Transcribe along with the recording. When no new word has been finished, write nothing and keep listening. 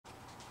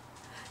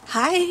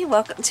Hi,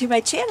 welcome to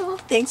my channel.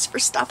 Thanks for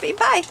stopping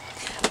by.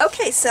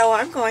 Okay, so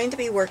I'm going to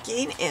be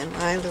working in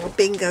my little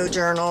bingo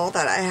journal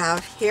that I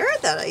have here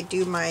that I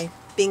do my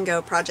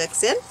bingo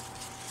projects in.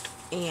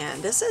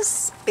 And this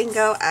is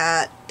bingo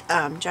at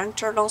Junk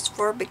Journals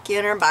for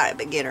Beginner by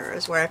Beginner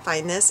is where I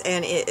find this,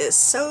 and it is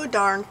So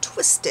Darn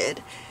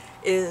Twisted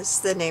is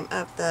the name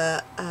of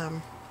the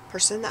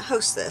person that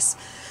hosts this.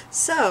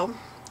 So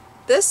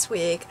this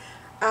week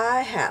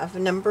I have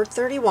number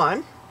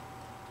 31.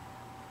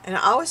 And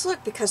I always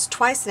look because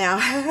twice now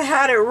I've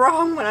had it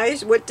wrong when I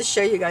went to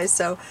show you guys.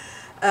 So,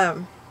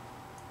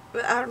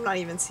 but I'm not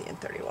even seeing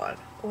 31.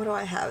 What do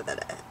I have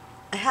that?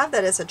 I have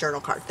that as a journal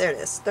card. There it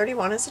is.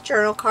 31 is a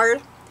journal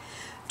card.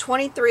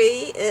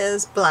 23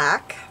 is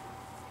black.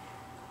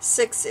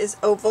 6 is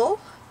oval.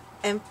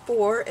 And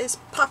 4 is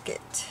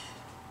pocket.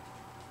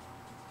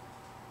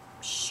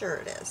 Sure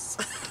it is.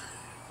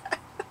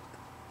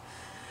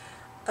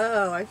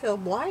 Oh, I feel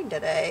blind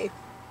today.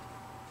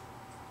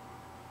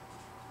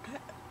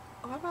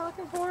 What am I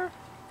looking for?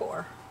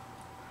 4.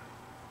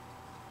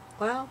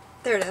 Well,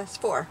 there it is,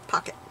 4,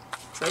 pocket.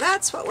 So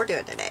that's what we're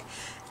doing today.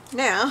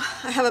 Now,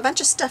 I have a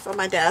bunch of stuff on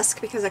my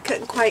desk because I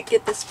couldn't quite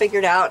get this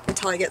figured out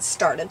until I get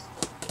started.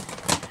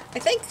 I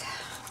think,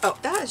 oh,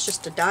 that is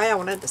just a die. I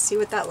wanted to see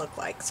what that looked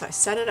like. So I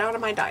set it out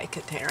of my die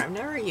container. I've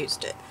never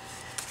used it.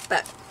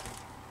 But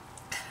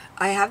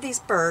I have these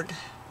bird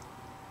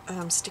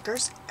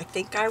stickers. I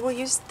think I will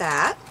use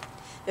that.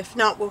 If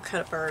not, we'll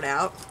cut a bird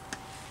out.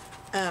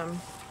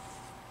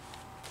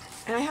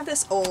 And I have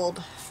this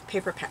old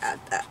paper pad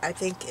that I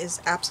think is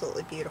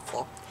absolutely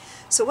beautiful.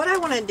 So what I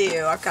want to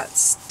do, I've got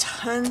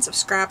tons of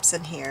scraps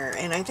in here,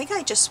 and I think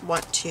I just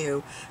want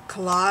to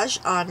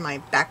collage on my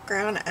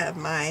background of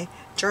my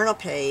journal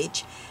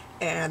page,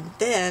 and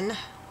then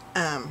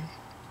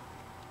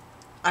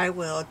I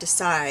will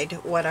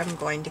decide what I'm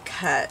going to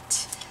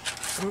cut.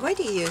 I'm going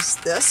to use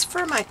this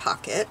for my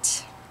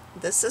pocket.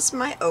 This is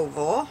my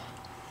oval,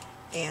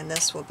 and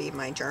this will be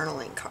my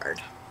journaling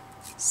card.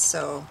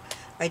 So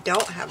I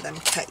don't have them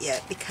cut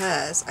yet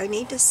because I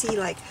need to see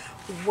like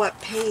what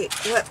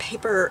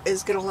paper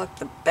is going to look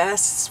the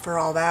best for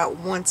all that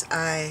once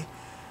I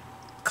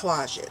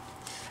collage it.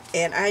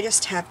 And I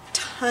just have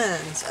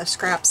tons of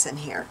scraps in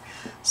here.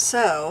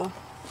 So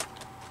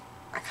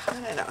I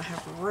kind of don't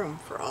have room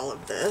for all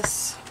of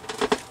this.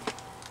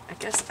 I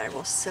guess I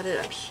will set it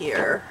up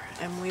here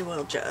and we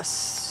will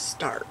just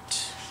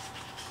start.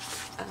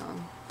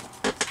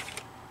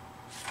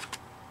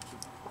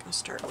 I'll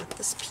start with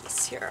this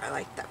piece here. I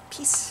like that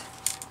piece.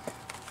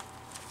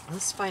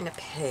 Let's find a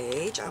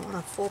page. I want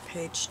a full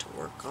page to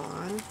work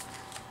on.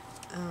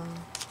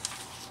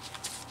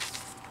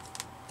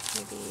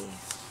 Maybe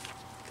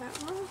that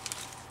one?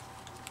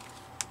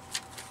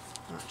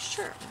 Not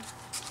sure.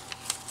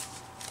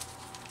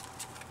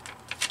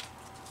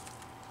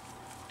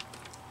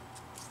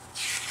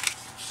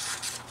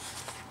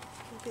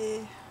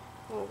 Maybe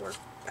we'll work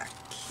back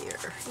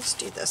here. Let's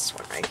do this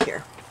one right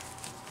here.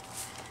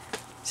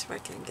 See if I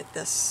can get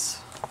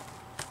this.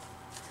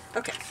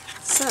 Okay,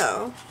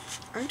 so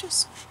I'm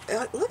just,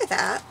 look at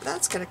that.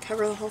 That's going to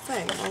cover the whole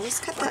thing. Well, let's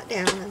cut that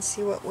down and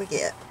see what we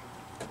get.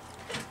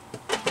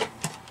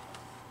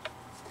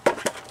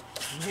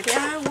 Maybe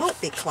I won't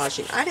be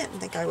collaging. I didn't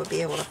think I would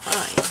be able to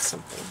find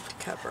something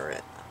to cover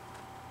it.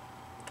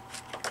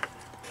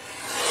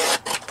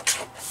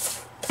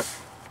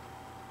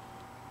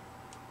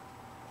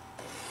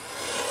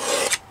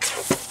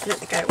 I didn't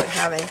think I would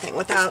have anything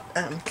without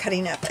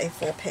cutting up a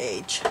full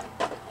page.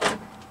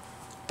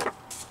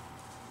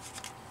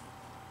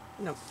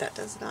 Nope, that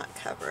does not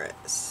cover it.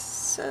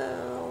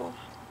 So,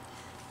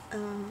 I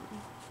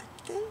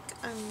think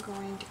I'm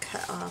going to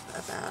cut off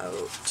about,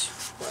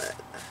 what,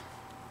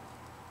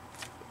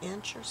 an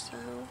inch or so?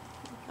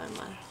 I'll find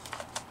my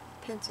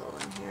pencil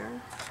in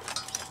here.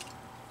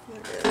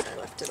 There it is, I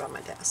left it on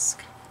my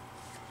desk.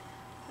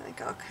 I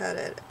think I'll cut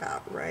it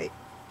about right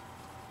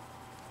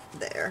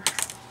there.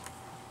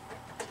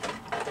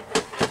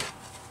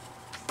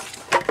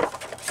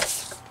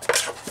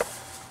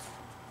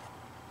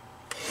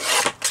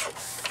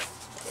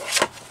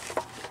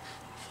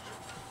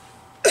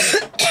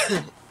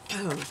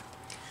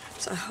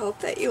 So I hope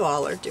that you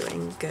all are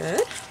doing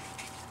good.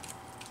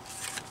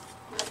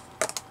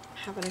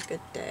 Having a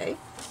good day.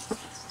 This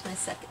is my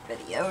second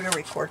video to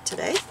record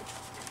today.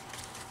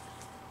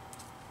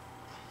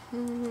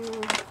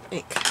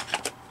 Ink.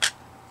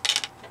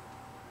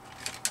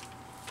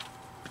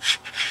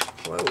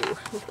 Whoa.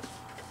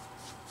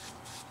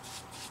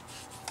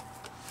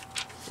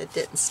 It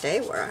didn't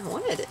stay where I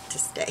wanted it to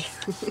stay.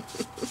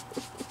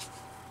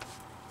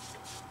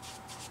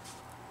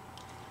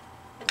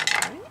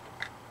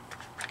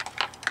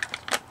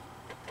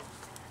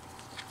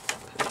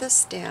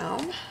 This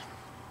down.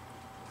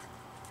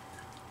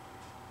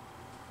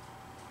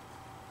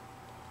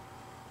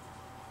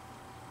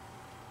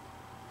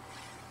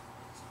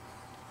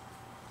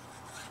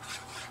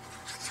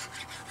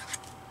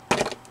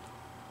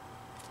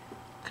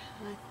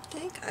 And I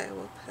think I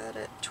will put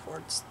it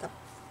towards the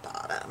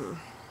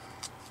bottom.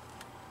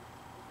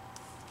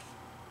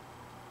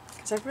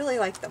 because I really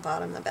like the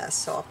bottom the best,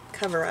 so I'll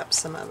cover up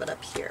some of it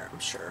up here, I'm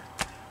sure.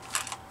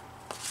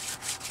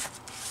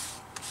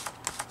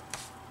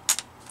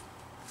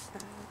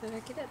 Did I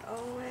get it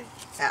all the way?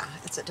 Yeah,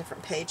 it's a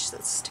different page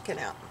that's sticking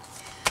out.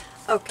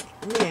 Okay,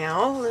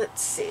 now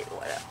let's see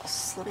what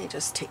else. Let me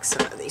just take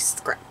some of these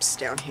scraps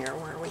down here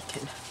where we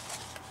can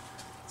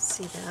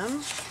see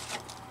them.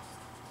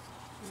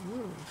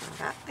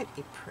 That might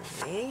be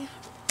pretty.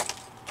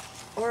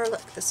 Or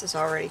look, this is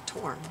already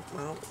torn.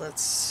 Well,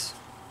 let's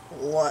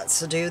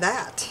do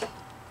that.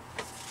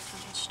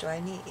 How much do I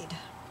need?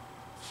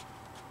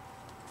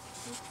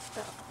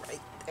 About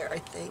right there, I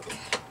think.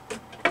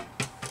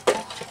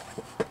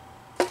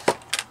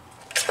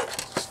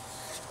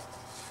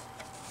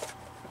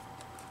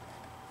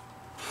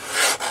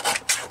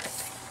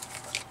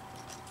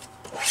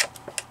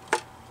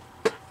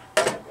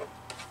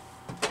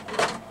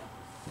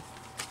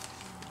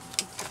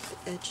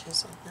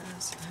 Edges on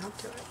this. How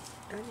do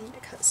I need to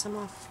cut some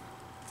off?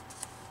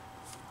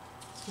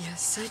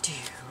 Yes, I do.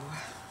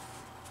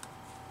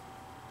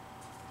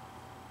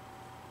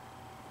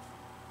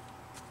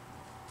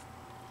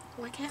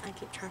 Why can't I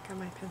keep track of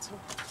my pencil?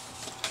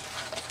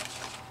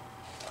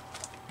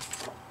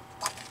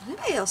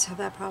 Anybody else have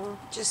that problem?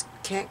 Just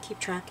can't keep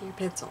track of your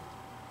pencil.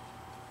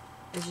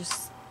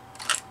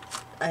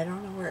 I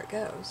don't know where it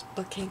goes,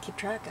 but can't keep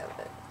track of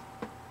it.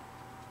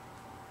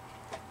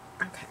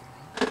 Okay.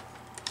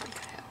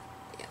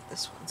 Yeah,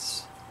 this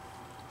one's...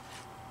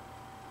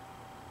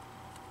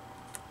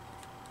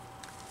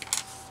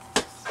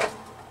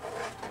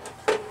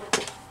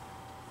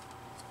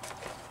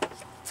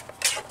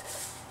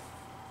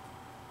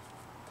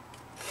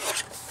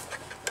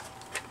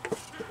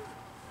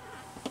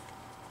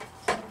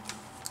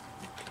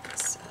 Pick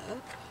this up.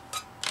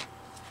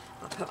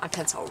 I'll put my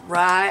pencil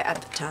right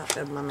at the top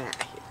of my mat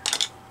here.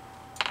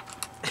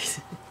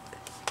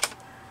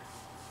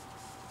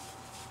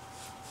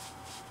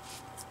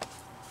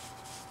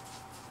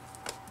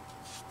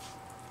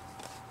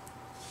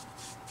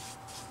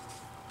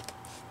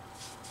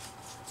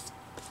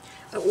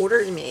 I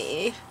ordered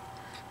me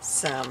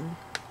some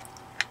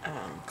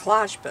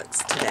collage books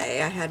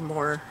today. I had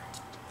more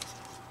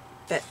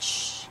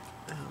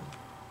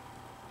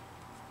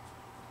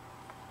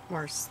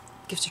more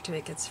gift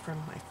certificates from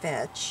my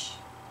fetch.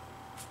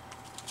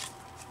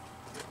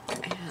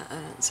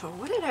 And so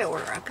what did I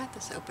order? I've got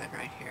this open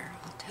right here.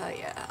 I'll tell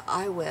you.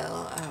 I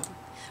will.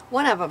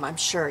 One of them I'm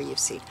sure you've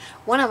seen.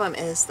 One of them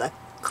is the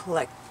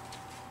Collage.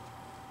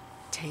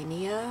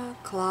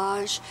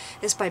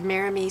 It's by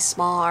MerryScraps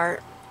Small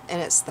Art.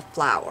 And it's the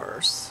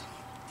flowers.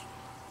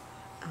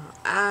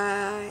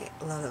 I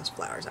love those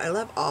flowers. I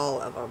love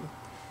all of them.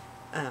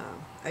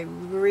 I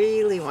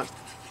really want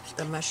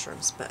the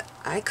mushrooms, but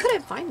I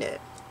couldn't find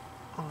it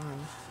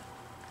on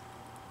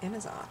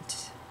Amazon.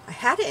 I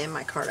had it in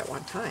my cart at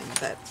one time,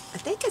 but I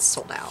think it's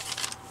sold out.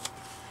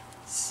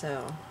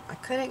 So I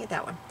couldn't get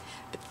that one.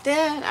 But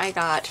then I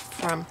got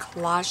from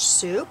Collage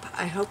Soup.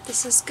 I hope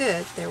this is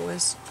good. There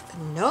was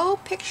no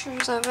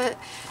pictures of it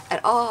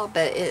at all,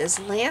 but it is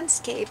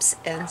landscapes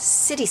and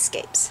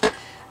cityscapes.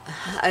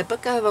 A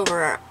book of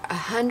over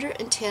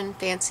 110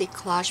 fancy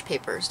collage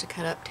papers to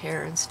cut up,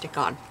 tear, and stick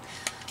on.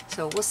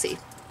 So we'll see.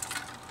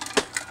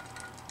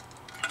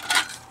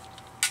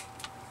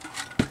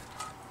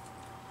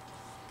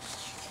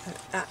 But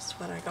that's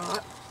what I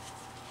got.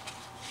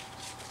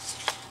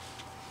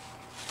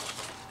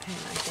 And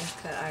I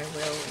think that I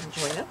will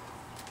enjoy them.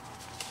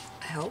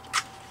 I hope.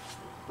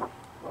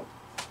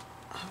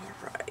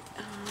 Alright,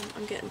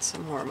 I'm getting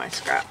some more of my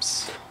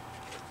scraps.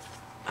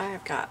 I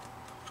have got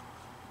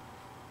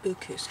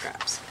buku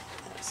scraps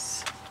like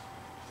this.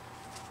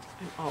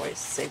 I'm always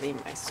saving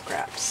my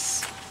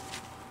scraps.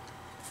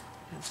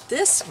 Now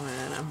this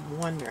one, I'm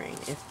wondering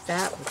if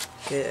that was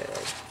good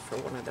for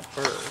one of the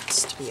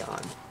birds to be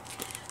on.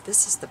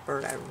 This is the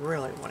bird I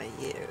really want to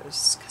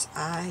use because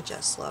I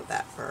just love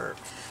that bird.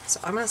 So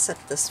I'm going to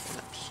set this one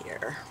up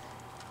here.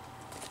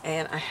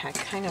 And I had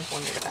kind of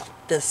wondered about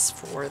this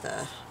for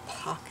the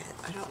pocket.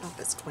 I don't know if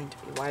it's going to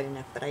be wide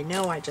enough, but I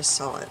know I just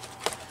saw it.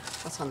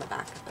 What's on the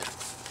back of it?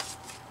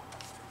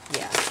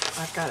 Yeah,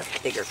 I've got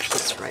a bigger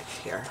piece right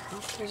here.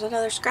 Oh, there's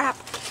another scrap.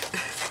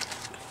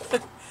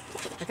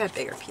 I got a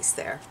bigger piece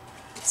there.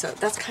 So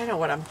that's kind of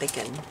what I'm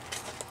thinking.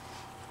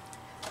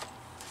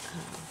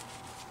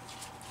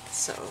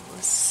 So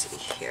let's see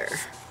here.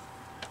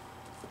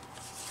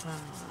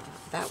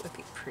 That would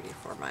be pretty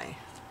for my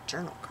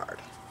journal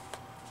card.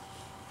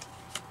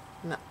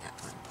 Not that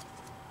one.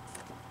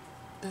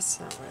 That's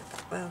not what I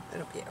thought. Well,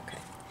 it'll be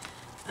okay.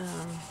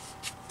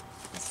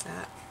 Is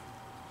that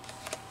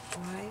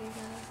wide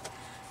enough?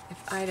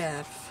 If I'd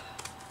have,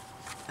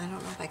 I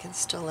don't know if I can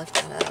still lift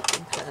that up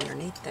and put it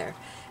underneath there.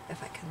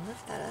 If I can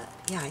lift that up,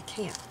 yeah, I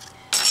can.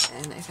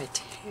 And if I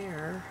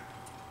tear,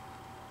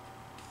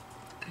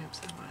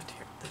 oops, I want to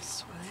tear it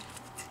this way.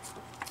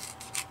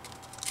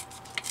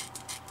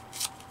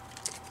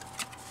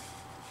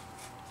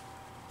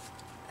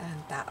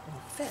 And that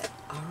will fit.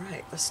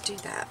 Alright, let's do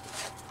that.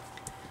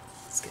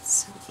 Let's get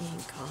some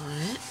ink on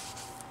it.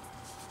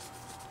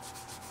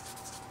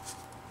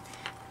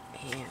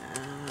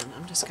 And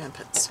I'm just going to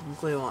put some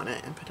glue on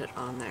it and put it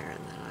on there,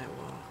 and then I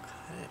will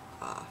cut it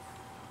off.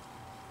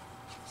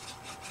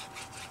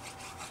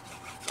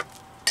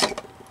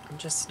 I'm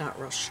just not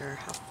real sure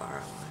how far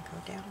I want to go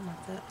down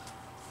with it.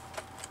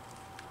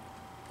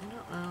 I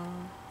don't know.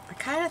 I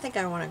kind of think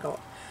I want to go,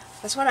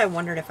 that's what I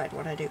wondered if I'd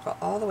want to do, go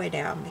all the way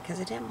down, because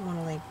I didn't want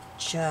to leave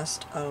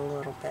just a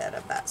little bit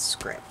of that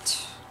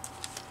script.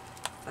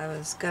 If I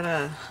was going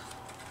to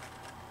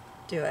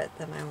do it,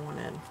 then I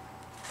wanted,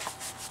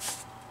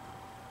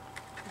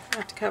 I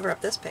have to cover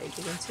up this page.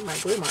 You can see my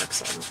glue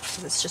marks on,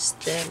 because it's just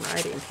thin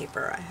writing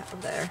paper I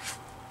have there.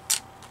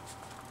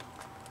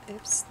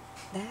 Oops,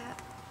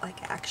 that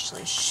like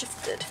actually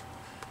shifted.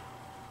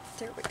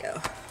 There we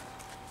go.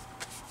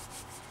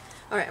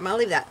 Alright, I'm going to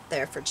leave that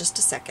there for just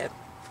a second.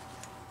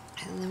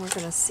 And then we're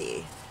going to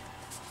see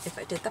if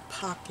I did the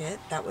pocket,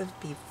 that would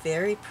be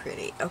very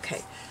pretty.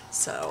 Okay,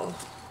 so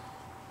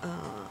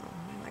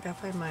I gotta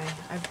find my,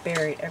 I've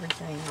buried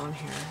everything on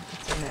here.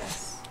 It's a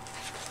mess.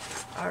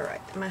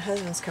 Alright, my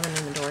husband's coming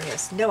in the door. He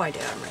has no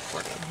idea I'm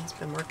recording. He's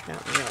been working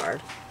out in the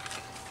yard.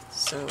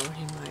 So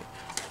he might,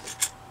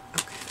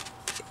 okay.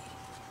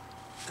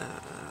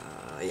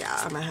 Yeah,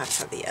 I'm going to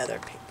have the other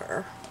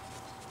paper.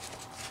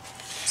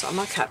 So I'm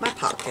going to cut my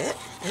pocket.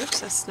 Oops,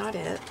 that's not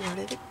it. Where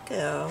did it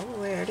go?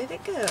 Where did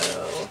it go?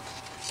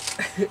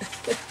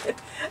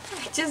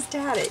 I just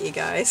had it, you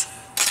guys.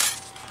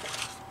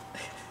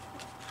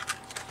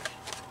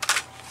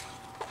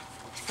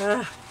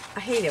 I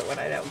hate it when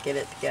I don't get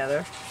it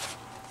together.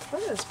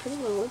 Look at this pretty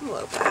little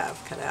envelope I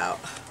have cut out.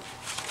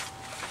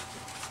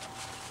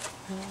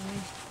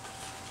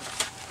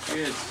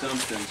 You had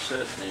something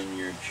sitting in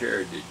your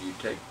chair. Did you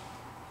take?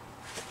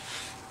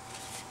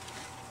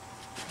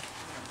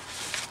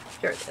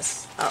 Here it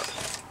is.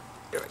 Okay,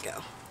 here we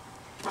go.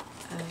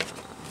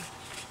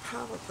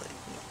 Probably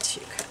need to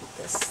cut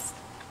this.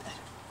 I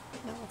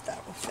don't know if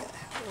that will fit.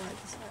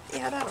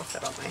 Yeah, that'll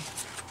fit on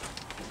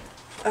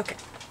my. Okay.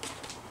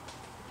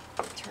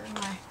 Turn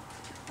my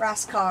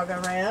brass cog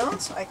around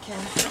so I can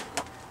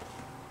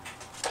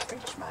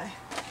reach my.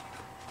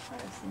 I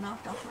just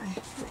knocked off my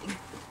thing.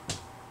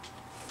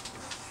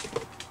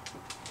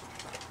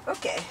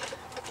 Okay.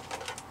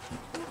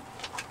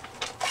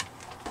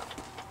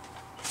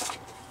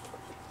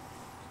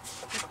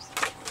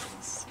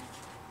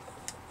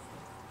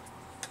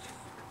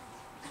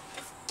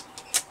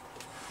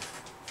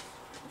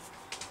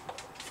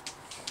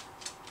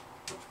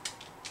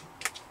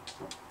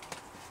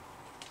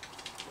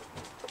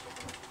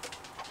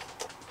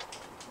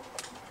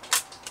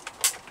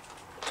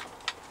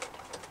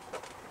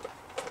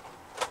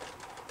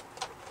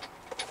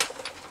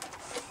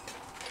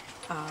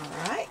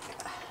 Alright,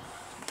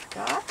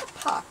 got the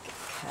pocket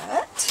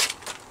cut.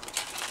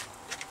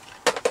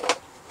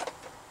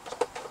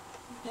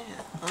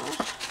 Now,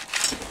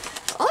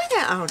 the only thing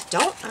I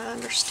don't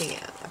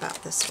understand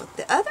about this one,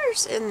 the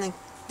others in the,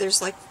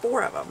 there's like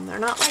 4 of them. They're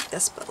not like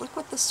this, but look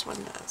what this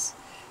one does.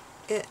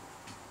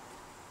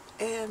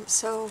 And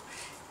so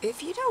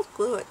if you don't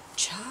glue it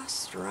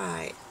just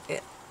right,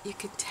 you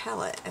can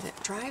tell it, and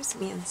it drives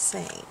me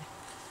insane.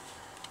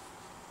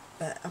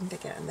 But I'm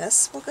thinking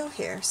this will go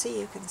here. See,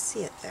 you can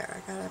see it there.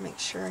 I gotta make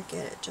sure I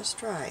get it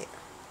just right.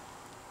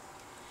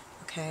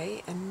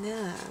 Okay, and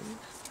then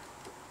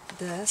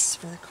this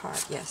for the card.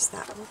 Yes,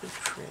 that will be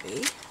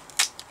pretty.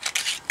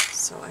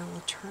 So I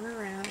will turn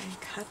around and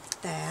cut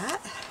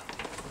that.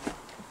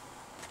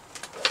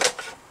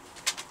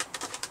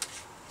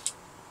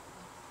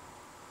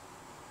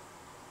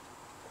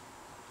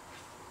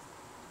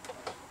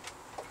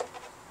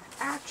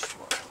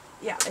 Actually,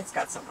 yeah, it's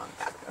got something on the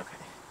back. Okay.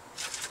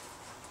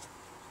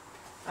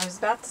 I was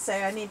about to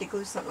say I need to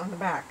glue something on the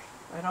back.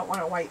 I don't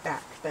want a white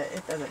back, but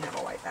it doesn't have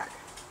a white back.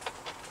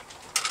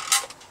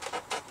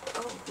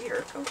 Oh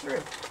dear, go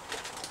through.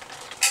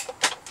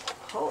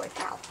 Holy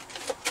cow.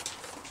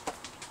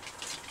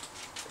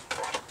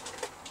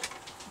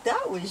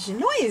 That was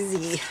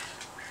noisy.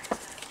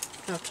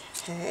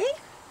 Okay.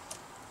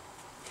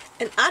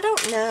 And I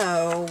don't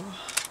know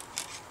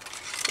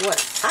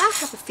what, I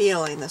have a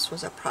feeling this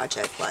was a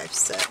Project Life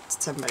set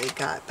somebody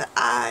got, but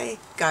I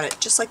got it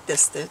just like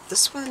this.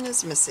 This one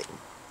is missing.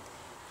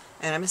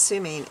 And I'm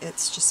assuming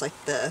it's just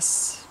like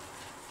this.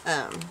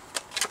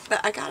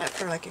 But I got it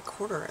for like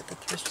 $1 at the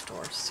thrift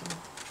store, so,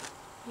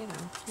 you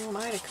know, who am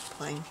I to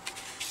complain?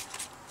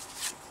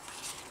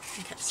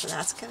 Okay, so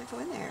that's going to go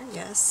in there,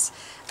 yes.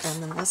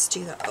 And then let's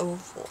do the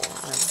oval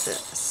out of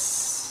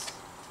this.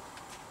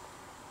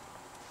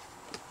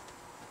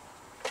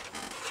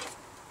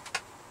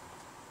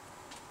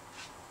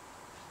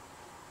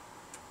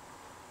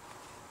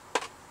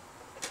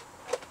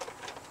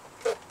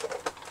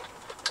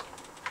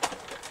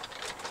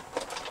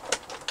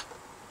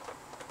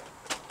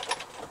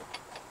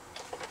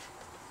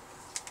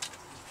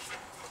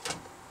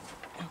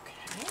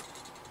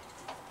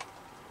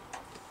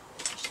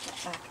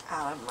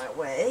 Out of my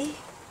way.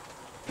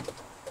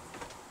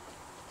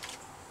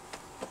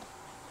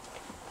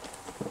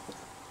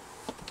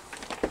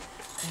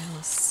 And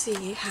we'll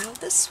see how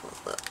this will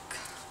look.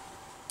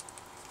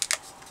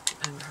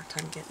 having a hard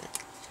time getting it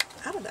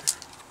out of there.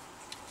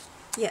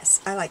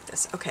 Yes, I like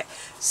this. Okay,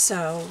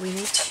 so we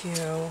need to,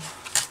 I'm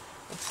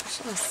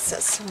going to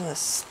set some of this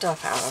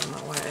stuff out of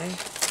my way.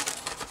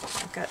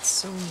 I've got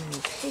so many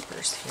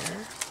papers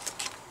here.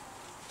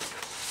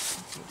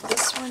 I'll do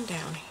this one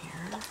down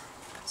here,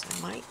 because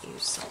I might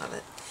use some of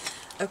it.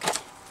 Okay,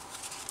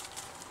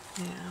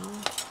 now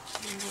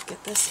I'm going to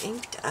get this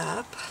inked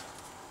up.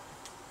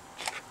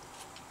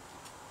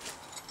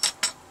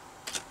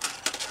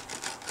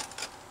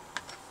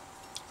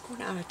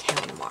 Going out of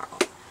town tomorrow,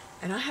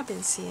 and I have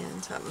been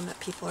seeing something that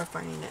people are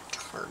finding at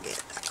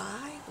Target that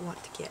I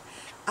want to get.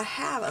 I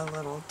have a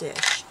little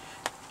dish,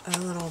 a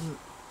little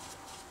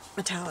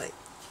metallic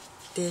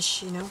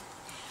dish, you know,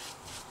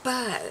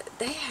 but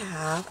they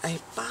have a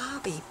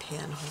bobby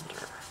pin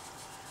holder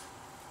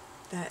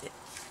that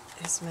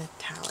is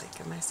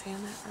metallic. Am I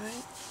saying that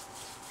right?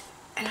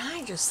 And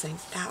I just think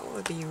that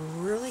would be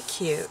really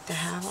cute to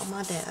have on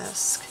my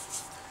desk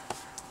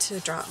to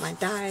drop my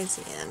dies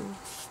in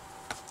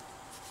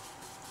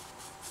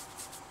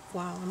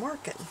while I'm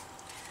working.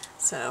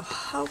 So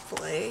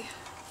hopefully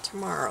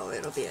tomorrow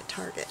it'll be at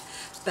Target,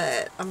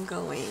 but I'm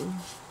going,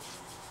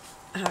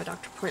 I have a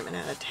doctor appointment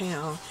out of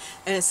town,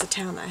 and it's the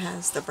town that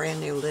has the brand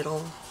new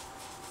little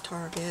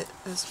Target.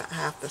 It's about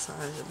half the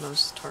size of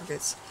most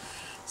Targets,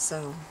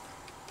 so,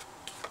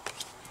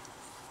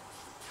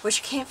 which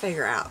you can't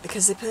figure out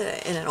because they put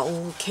it in an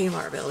old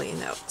Kmart building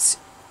that was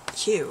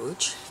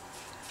huge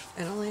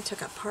and only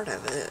took up part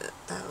of it.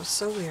 That was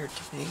so weird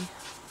to me.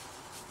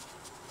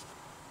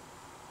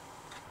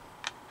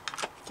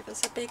 Give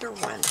us a bigger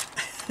one.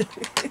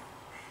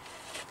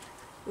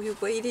 We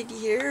waited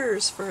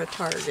years for a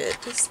Target.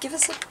 Just give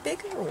us a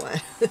bigger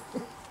one.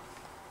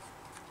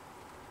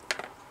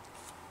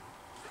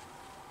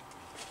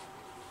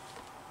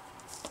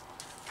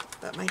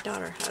 But my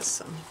daughter has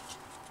some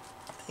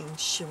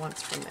things she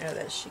wants from there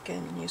that she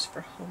can use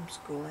for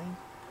homeschooling.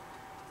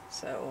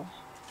 So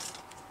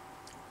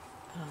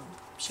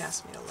she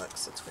asked me to look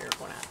since we were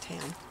going out of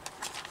town.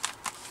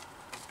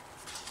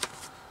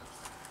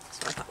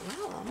 So I thought,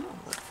 well, I'm going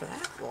to look for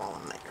that while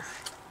I'm there.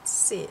 Let's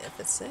see if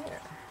it's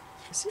there.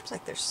 It seems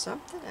like there's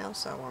something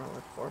else I want to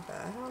look for, but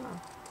I don't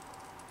know.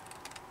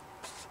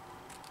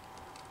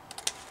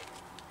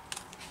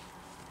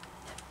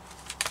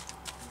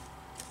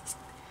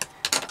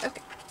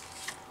 Okay,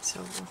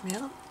 so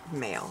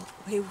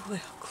we will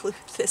glue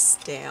this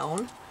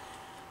down.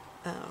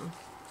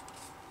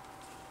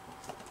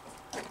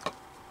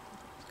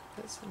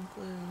 Put some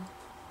glue.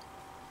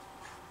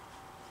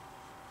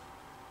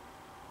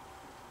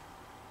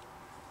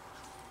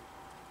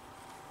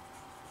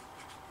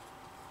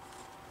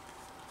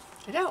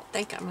 I don't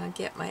think I'm going to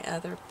get my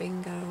other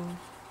bingo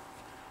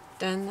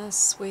done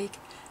this week,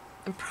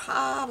 and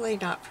probably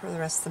not for the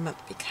rest of the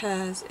month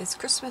because it's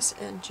Christmas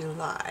in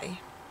July,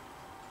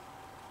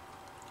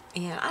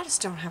 and I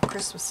just don't have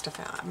Christmas stuff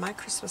out. My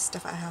Christmas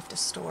stuff I have to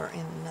store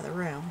in another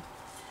room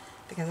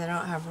because I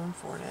don't have room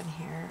for it in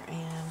here,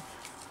 and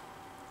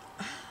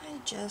I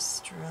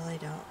just really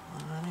don't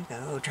want to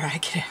go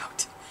drag it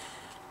out.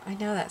 I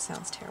know that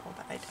sounds terrible,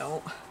 but I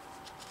don't,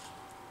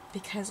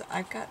 because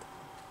I've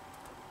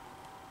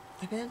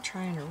been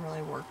trying to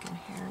really work in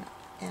here,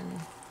 and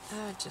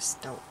I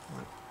just don't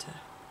want to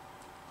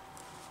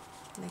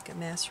make a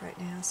mess right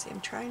now. See,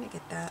 I'm trying to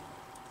get that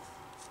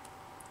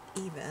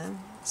even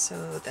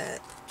so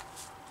that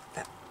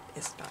that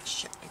is not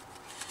showing.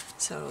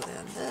 So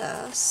then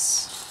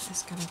this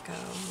is going to go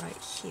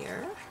right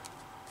here.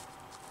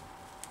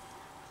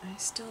 I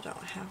still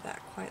don't have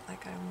that quite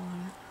like I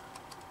want it.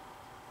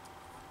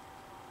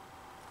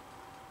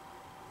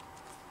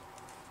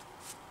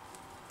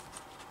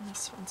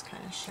 This one's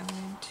kind of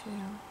showing too.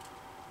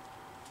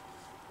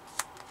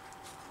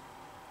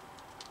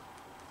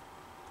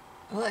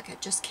 Look,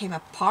 it just came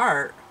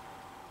apart.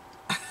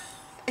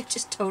 It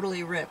just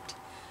totally ripped.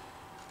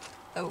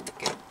 Oh,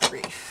 good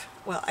grief.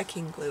 Well, I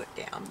can glue it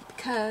down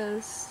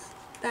because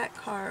that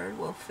card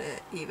will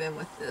fit even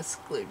with this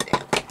glued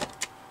down.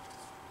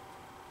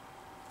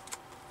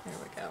 There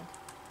we go.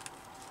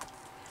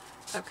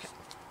 Okay.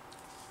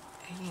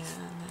 And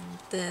then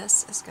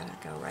this is going to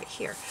go right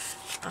here.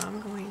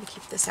 I'm going to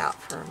keep this out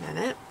for a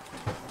minute,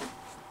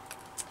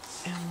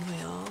 and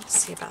we'll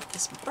see about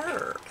this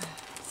bird.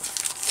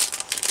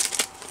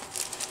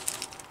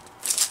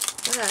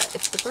 But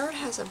if the bird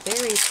has a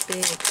very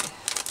big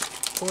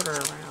border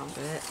around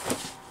it,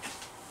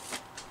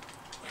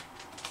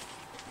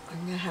 I'm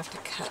going to have to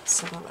cut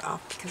some of it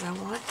off because I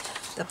want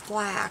the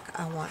black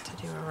I want to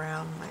do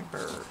around my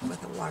bird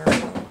with a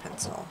watercolor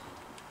pencil.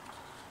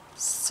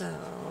 So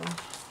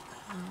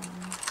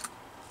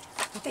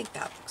I think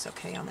that looks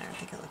okay on there. I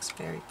think it looks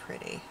very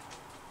pretty.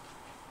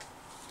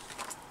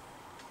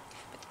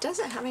 It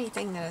doesn't have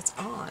anything that it's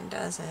on,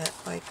 does it?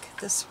 Like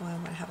this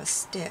one would have a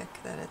stick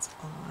that it's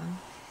on.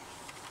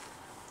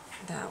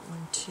 That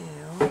one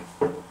too.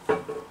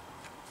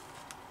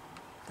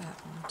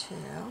 That one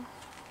too.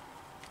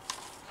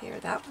 Here,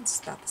 that one's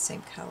about the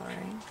same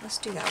coloring. Let's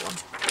do that one.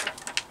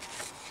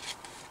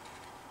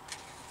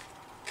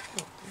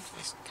 Oh, there's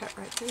Just cut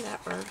right through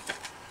that bird.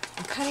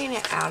 I'm cutting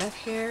it out of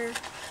here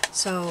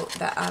so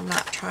that I'm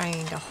not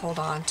trying to hold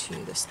on to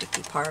the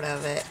sticky part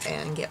of it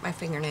and get my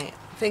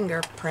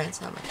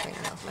fingerprints, not my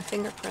fingernails, my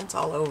fingerprints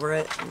all over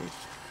it, and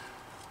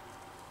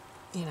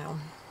you know.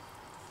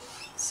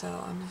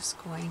 So I'm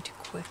just going to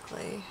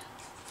quickly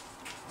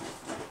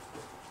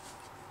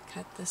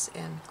cut this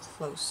in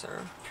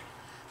closer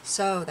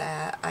so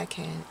that I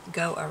can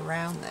go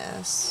around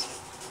this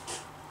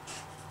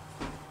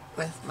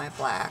with my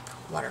black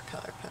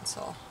watercolor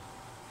pencil.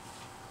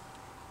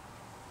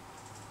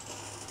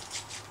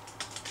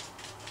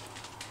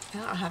 I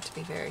don't have to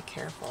be very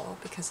careful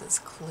because it's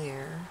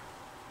clear.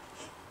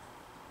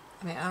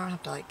 I mean, I don't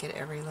have to like get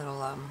every little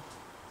like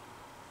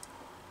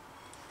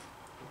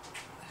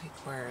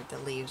where the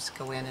leaves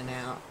go in and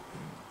out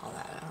and all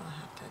that. I don't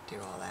have to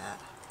do all that.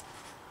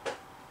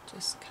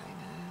 Just kind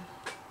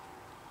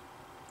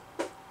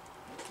of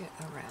get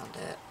around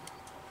it.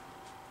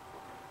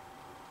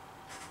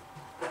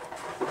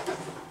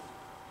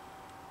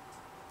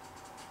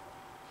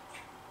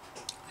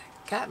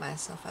 I got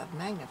myself a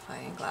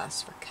magnifying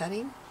glass for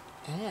cutting,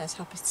 and it has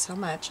helped me so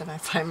much, and I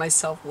find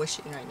myself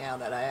wishing right now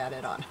that I had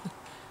it on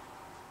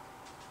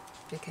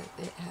because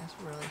it has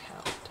really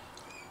helped.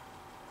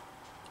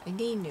 I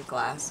need new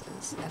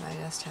glasses, and I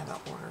just haven't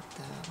ordered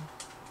them.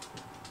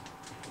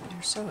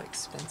 They're so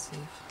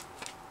expensive.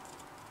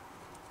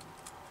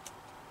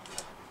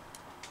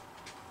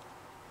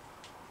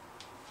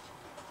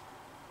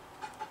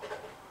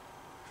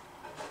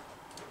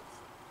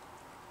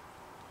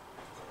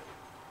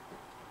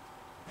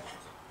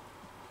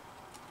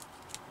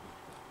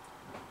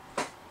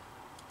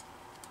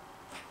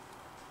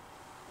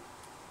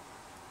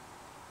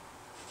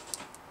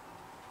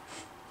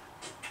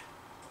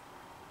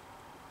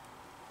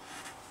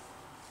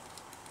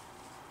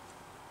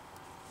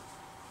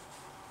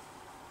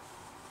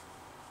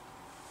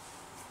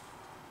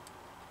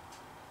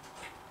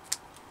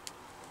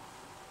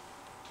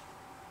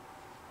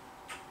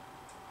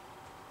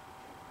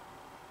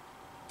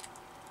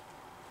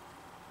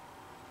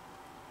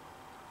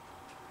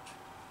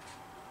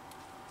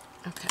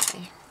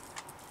 Okay,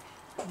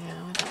 now I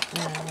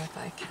don't know if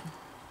I can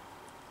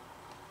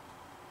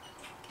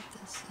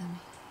get this in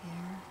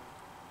here.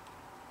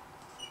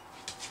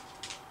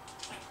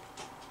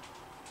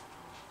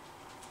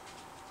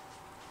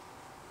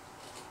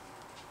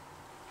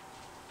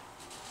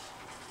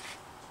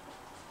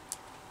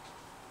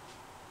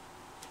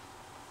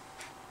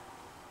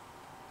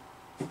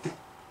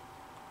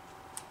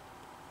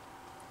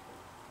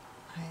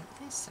 I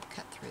at least have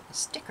cut through the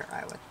sticker,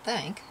 I would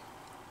think.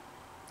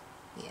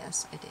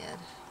 Yes, I did.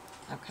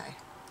 Okay.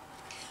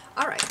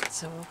 Alright,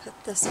 so we'll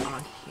put this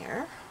on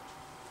here.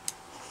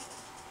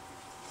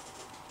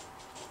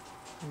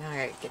 Now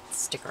I gotta get the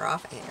sticker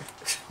off of here.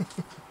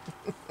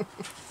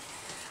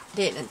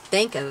 Didn't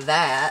think of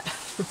that.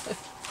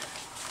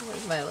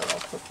 Where's my little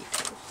hooky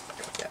tool?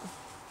 There we go.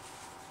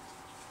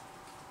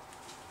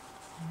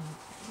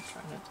 I'm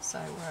trying to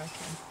decide where I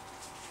can.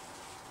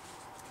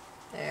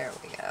 There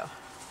we go.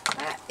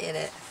 That did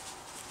it.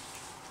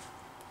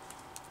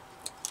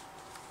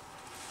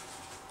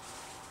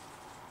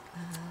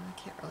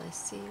 I can't really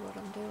see what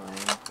I'm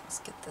doing. Let's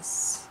get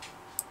this.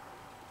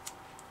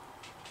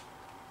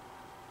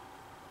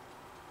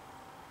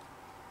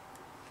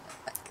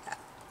 Like that.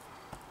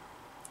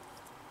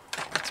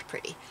 That's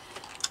pretty.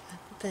 And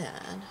then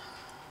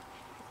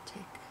I'll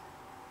take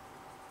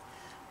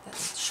that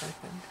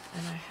sharpened,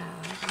 and I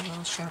have a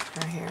little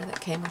sharpener here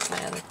that came with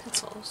my other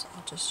pencils.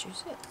 I'll just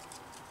use it.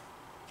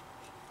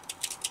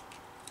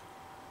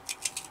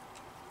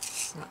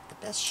 It's not the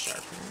best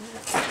sharpener,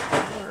 but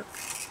it will work.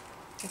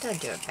 It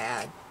doesn't do a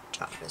bad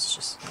job, it's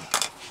just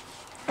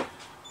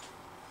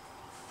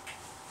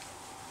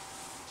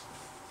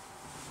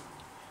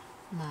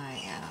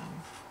my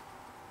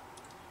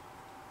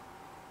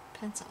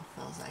pencil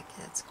feels like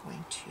it's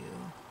going to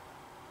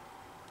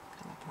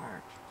come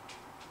apart.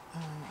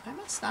 I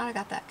must not have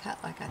got that cut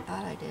like I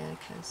thought I did,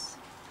 because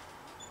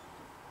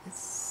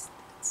it's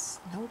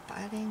nope,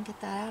 I didn't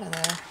get that out of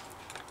there.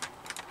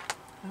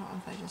 I don't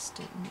know if I just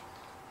didn't.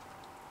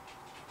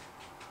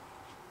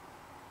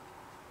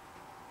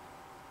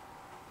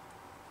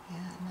 Yeah,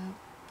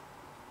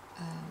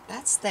 no,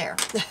 that's there.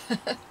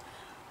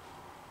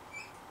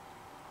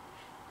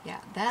 Yeah,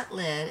 that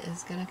lid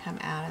is going to come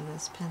out of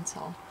this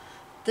pencil.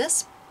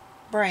 This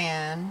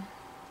brand,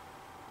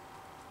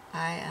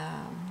 I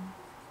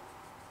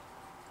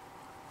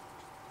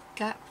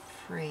got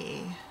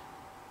free.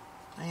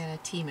 I had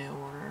a Temu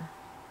order.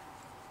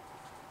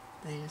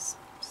 They just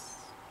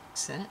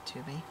sent it to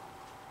me.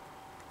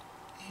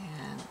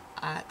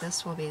 And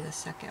this will be the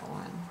second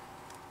one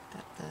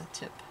that the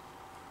tip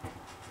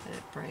that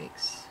it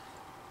breaks,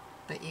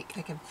 but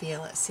I can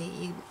feel it.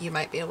 See, you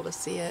might be able to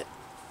see it,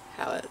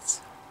 how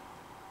it's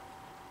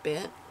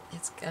bent.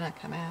 It's gonna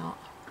come out.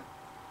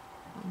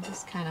 I'm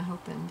just kind of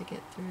hoping to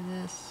get through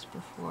this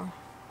before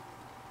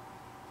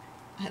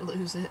I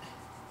lose it.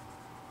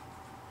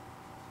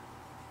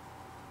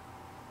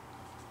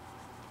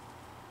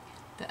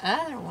 The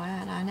other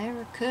one, I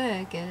never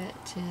could get it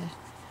to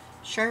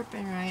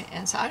sharpen right,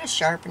 and so I just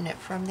sharpened it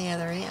from the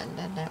other end,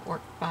 and it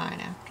worked fine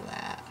after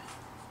that.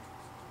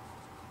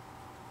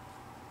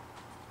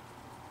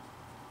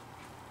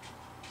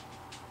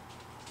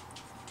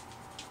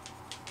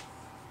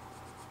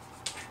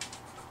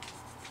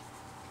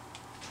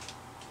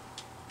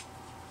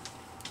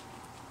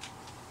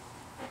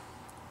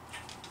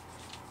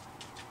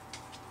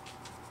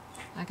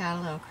 I got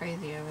a little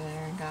crazy over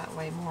there and got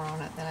way more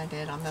on it than I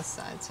did on this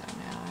side, so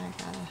now I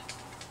gotta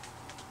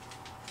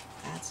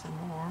add some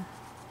more.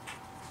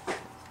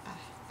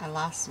 I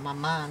lost my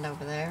mind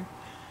over there,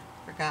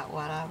 forgot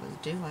what I was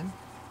doing.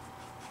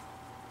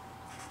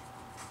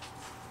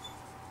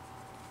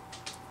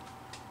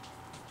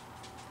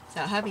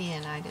 So hubby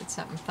and I did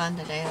something fun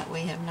today that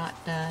we have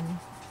not done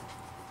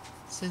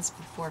since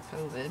before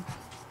COVID.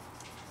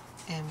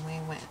 And we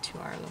went to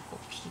our local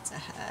Pizza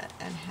Hut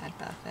and had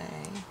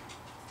buffet.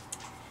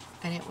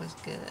 And it was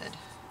good.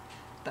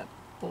 But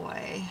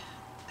boy,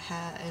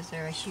 is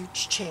there a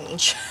huge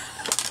change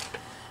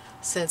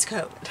since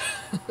COVID.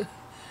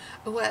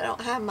 Oh, I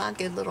don't have my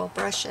good little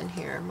brush in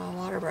here, my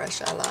water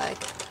brush I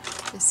like.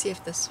 Let's see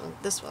if this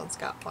one's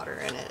got water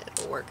in it,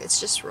 it'll work.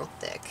 It's just real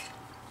thick.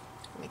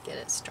 Let me get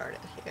it started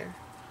here.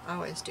 I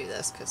always do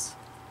this because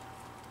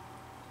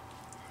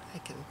I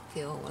can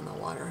feel when the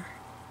water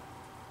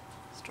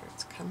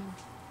starts coming,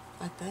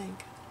 I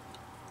think.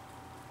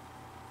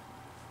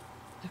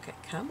 Okay,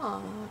 come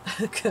on,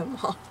 come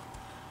on.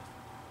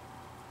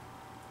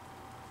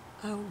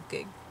 Oh,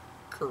 good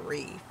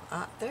grief.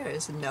 There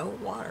is no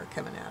water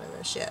coming out of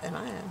this yet, and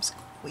I am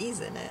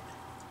squeezing it.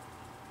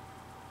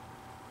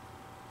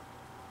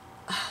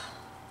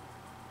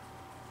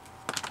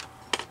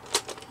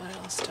 What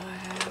else do I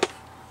have?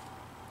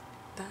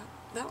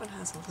 That one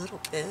has a little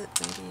bit.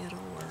 Maybe it'll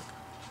work.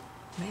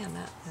 Man,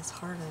 that is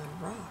harder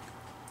than rock.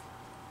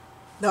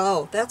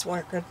 No, that's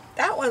working.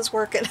 That one's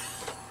working.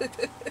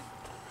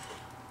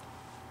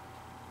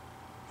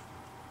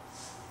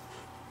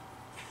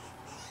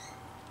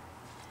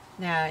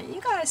 Now, you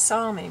guys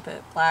saw me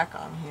put black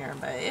on here,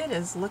 but it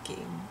is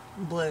looking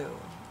blue.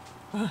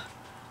 But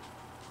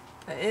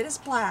it is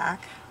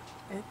black.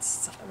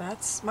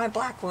 That's my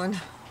black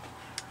one.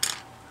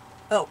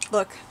 Oh,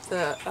 look,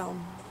 the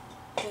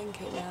thing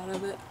came out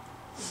of it.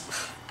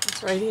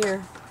 It's right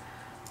here.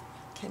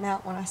 Came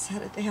out when I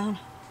set it down.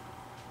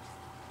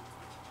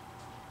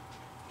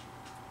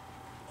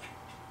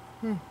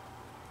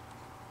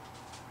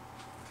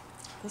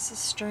 This is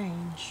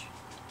strange.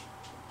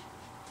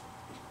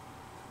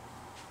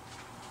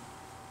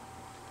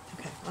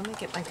 Okay, let me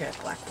get my good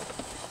black one.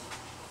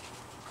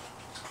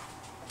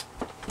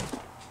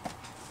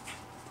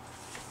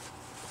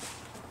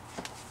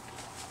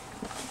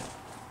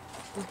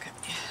 Okay.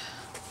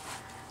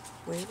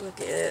 We will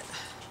get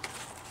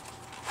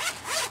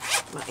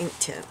my ink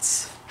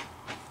tints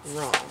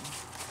wrong.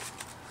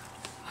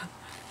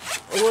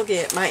 We'll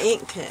get my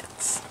ink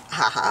tints.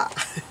 Haha.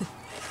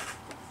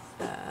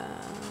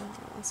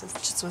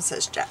 This one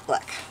says Jet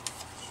Black.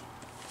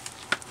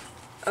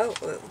 Oh,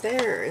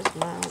 there is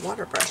my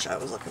water brush I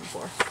was looking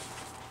for.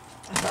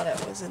 I thought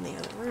it was in the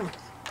other room.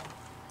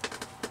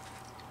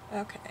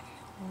 Okay,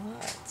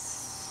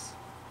 let's...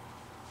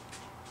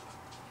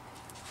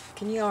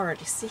 Can you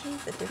already see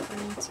the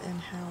difference in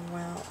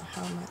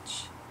how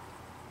much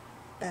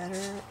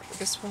better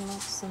this one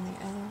looks than the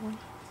other one?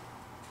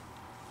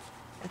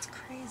 It's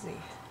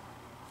crazy.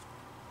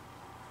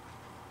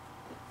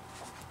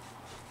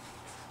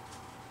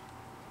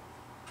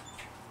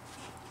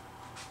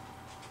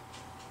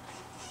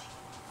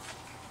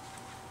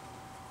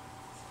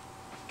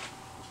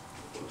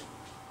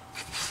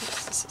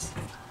 This is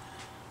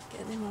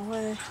getting in my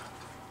way.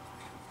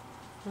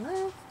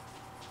 Hello?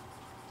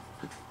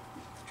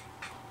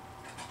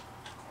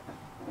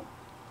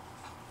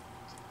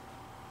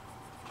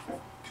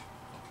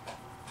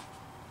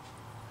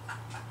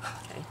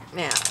 Okay,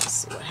 now let's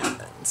see what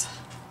happens.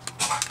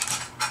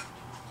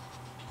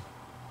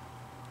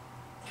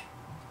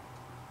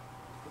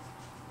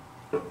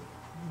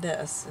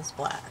 This is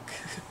black.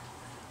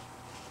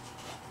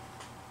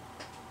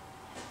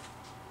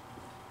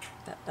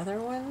 That other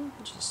one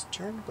just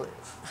turned blue.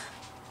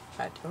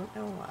 I don't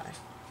know why.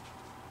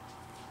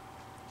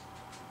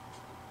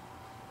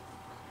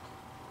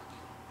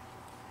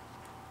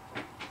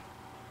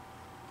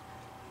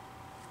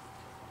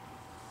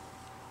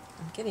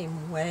 I'm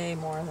getting way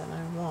more than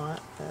I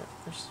want, but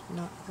there's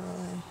not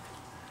really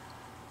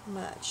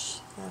much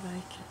that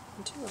I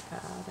can do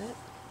about it.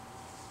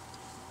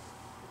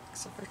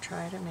 Except for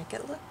try to make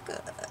it look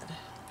good.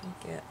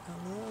 Make it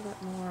a little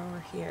bit more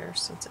over here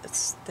since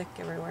it's thick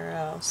everywhere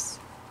else.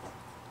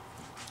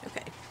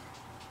 Okay.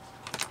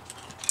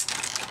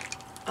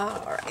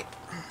 Alright.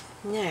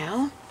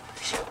 Now,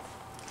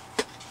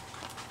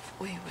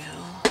 we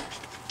will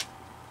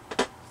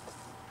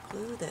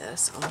glue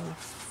this on the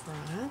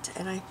front,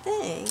 and I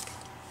think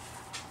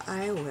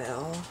I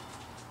will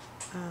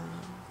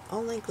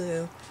only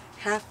glue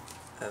half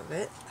of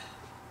it.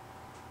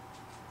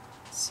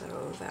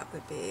 So that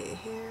would be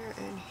here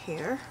and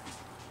here.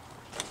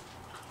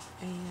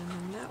 And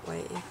then that way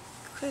it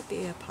could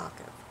be a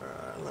pocket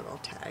for a little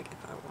tag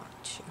if I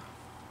want to.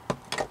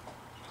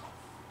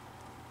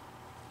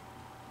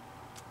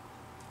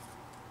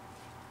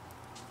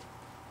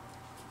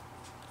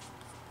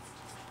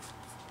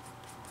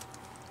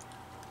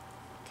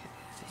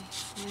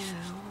 Okay,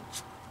 now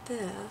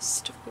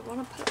this, do we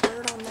want to put a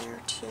bird on there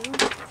too?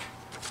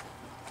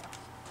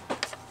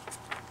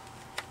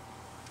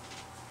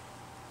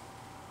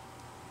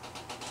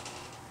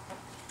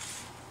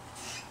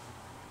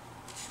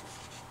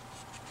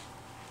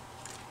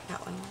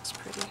 That one looks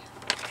pretty.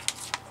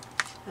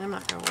 I'm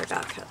not going to worry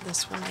about cutting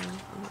this one in.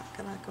 I'm not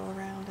going to go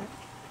around it.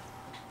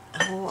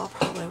 Oh, I'll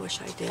probably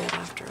wish I did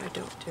after I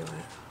don't do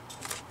it.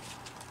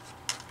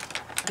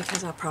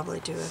 Because I'll probably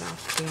do it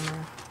off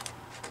camera.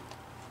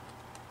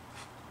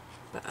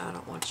 But I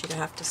don't want you to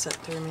have to sit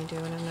through me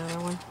doing another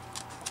one.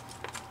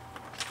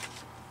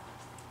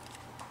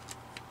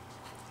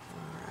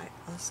 Alright,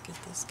 let's get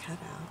this cut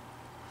out.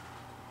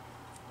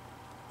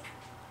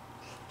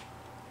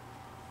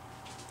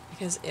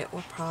 Because it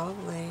will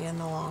probably, in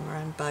the long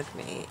run, bug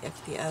me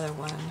if the other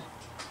one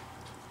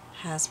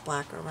has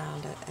black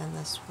around it and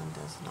this one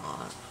does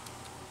not.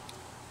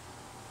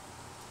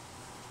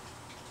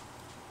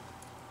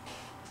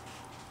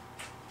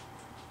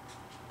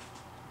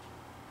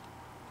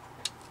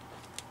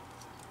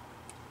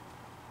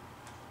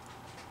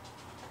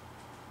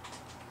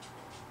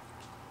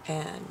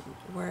 And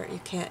where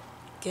you can't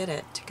get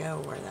it to go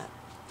where that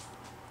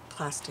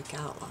plastic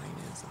outline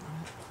is on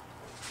it.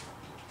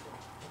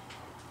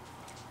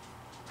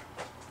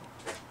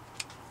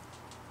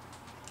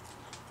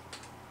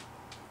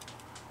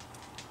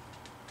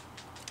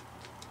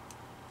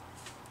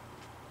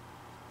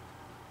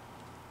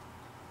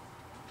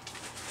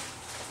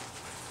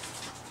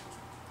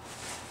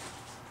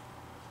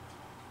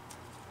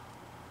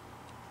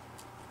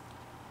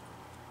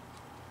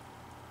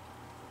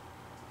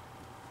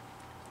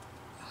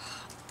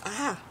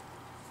 Ah!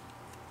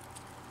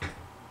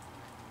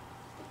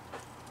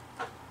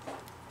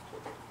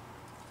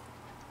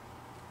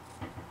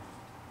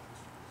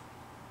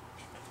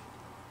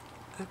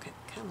 Okay,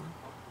 come on.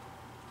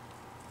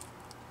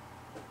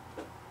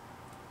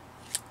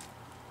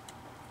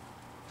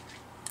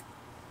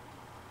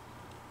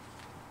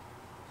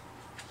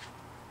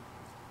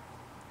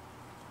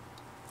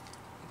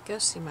 I go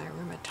see my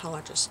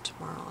rheumatologist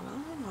tomorrow, and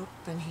I'm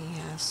hoping he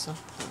has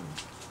something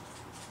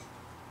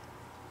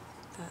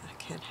that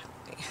can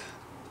help me.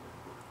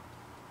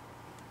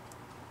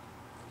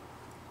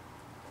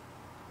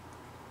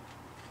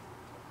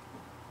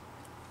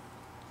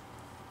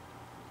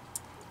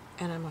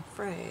 And I'm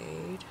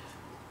afraid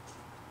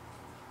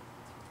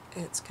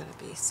it's going to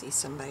be see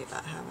somebody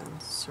about having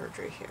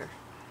surgery here.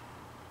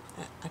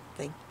 I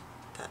think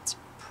that's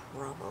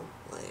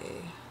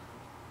probably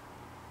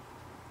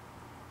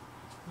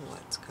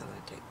what's going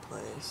to take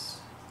place.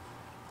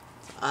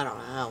 I don't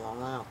know how long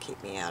that'll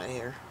keep me out of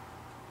here.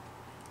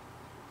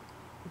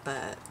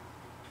 But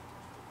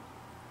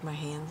my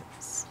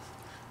hands,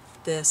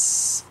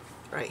 this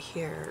right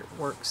here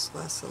works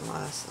less and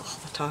less all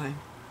the time.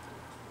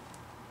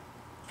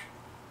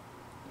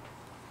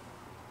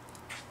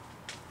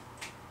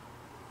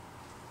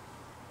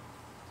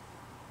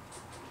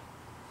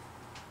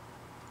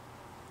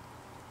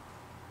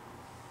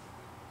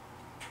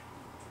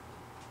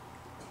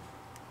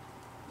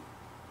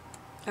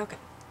 Okay,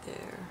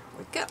 there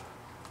we go.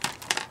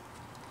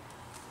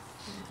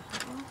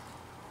 Now,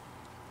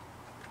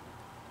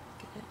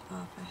 get it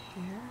off of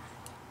here.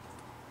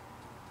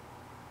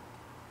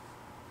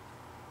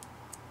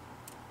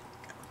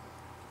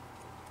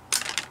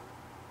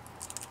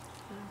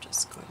 I'm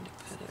just going to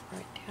put it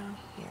right down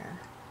here.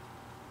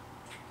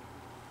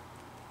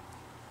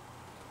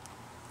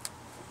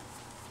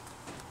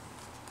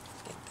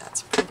 I think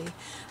that's pretty.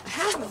 I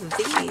have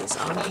these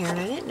on here, and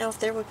I didn't know if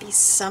there would be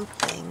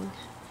something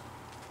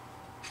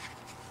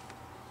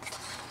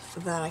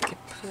that I could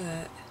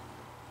put.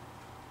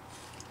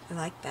 I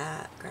like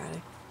that.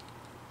 Gratitude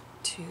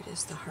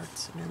is the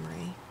heart's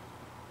memory.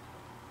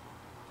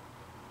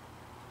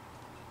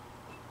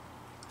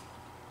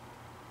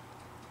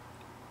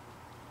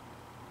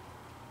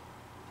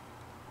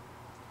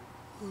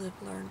 Live,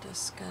 learn,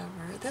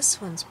 discover.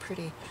 This one's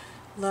pretty.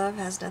 Love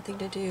has nothing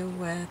to do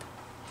with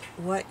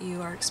what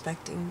you are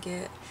expecting to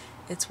get.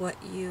 It's what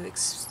you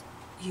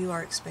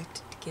are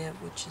expected to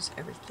give, which is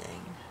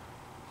everything.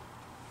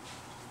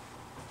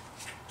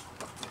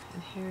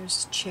 And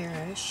here's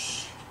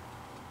cherish.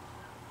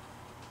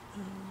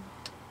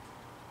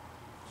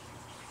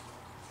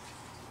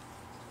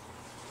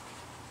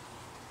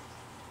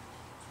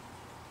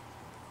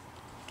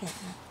 Okay.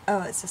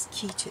 Oh, it says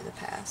key to the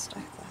past.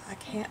 I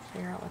can't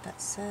figure out what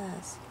that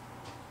says.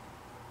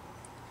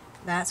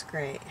 That's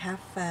great. Have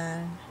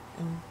fun.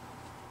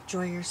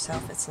 Enjoy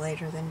yourself. It's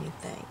later than you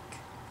think.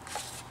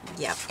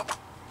 Yep.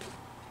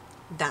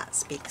 That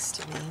speaks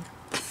to me.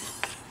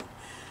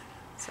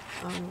 So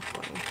I'm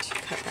going to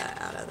cut that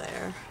out of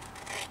there.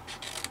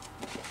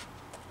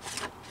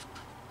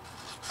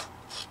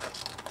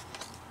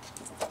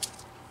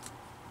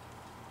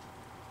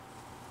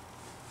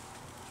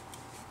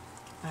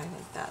 I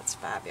think that's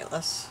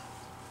fabulous.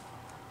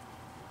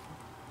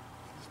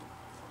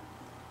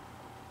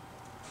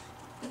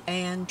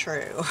 And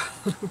true.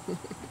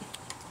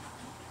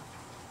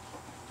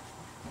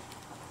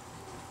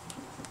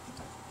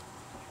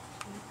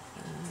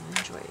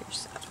 Enjoy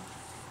yourself.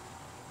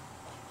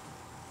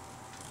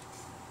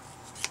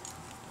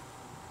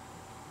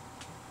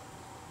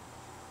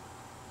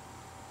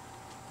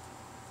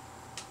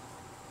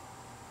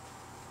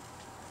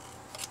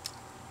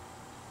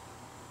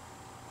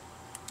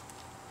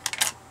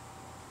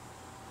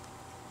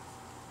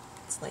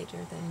 It's later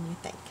than you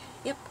think.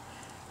 Yep.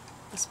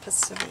 Let's put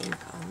some ink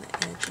on the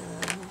edges.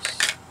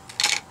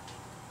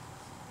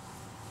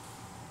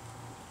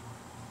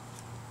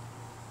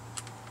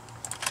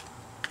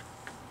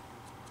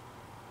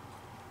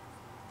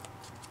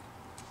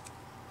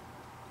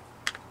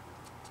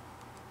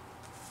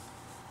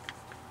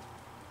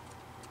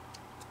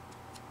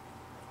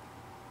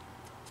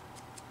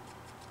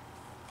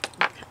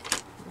 Okay,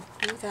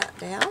 glue that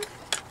down.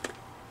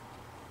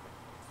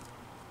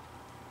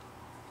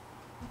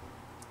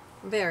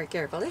 Very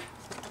carefully.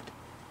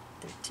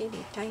 They're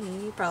teeny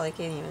tiny, you probably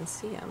can't even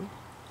see them.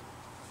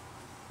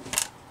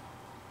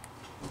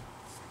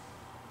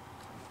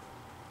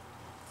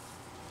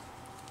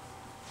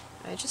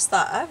 I just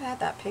thought, I've had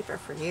that paper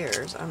for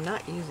years. I'm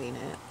not using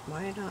it.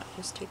 Why not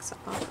just take some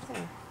off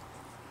there?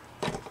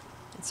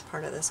 It's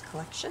part of this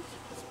collection.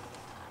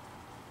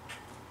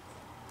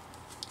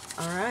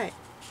 Alright.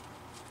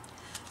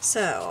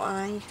 So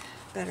I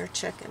better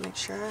check and make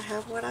sure I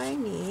have what I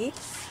need.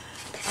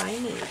 I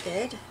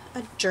needed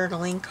a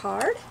journaling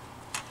card,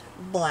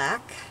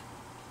 black,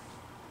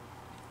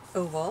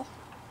 oval,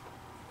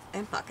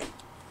 and pocket.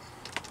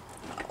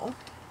 Oh,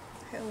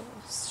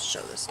 I'll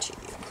show this to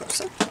you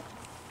closer.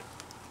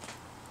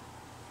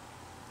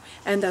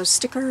 And those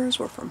stickers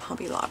were from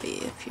Hobby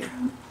Lobby if you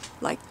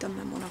like them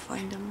and want to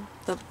find them,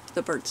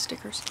 the bird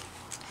stickers.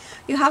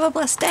 You have a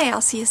blessed day.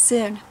 I'll see you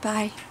soon.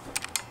 Bye.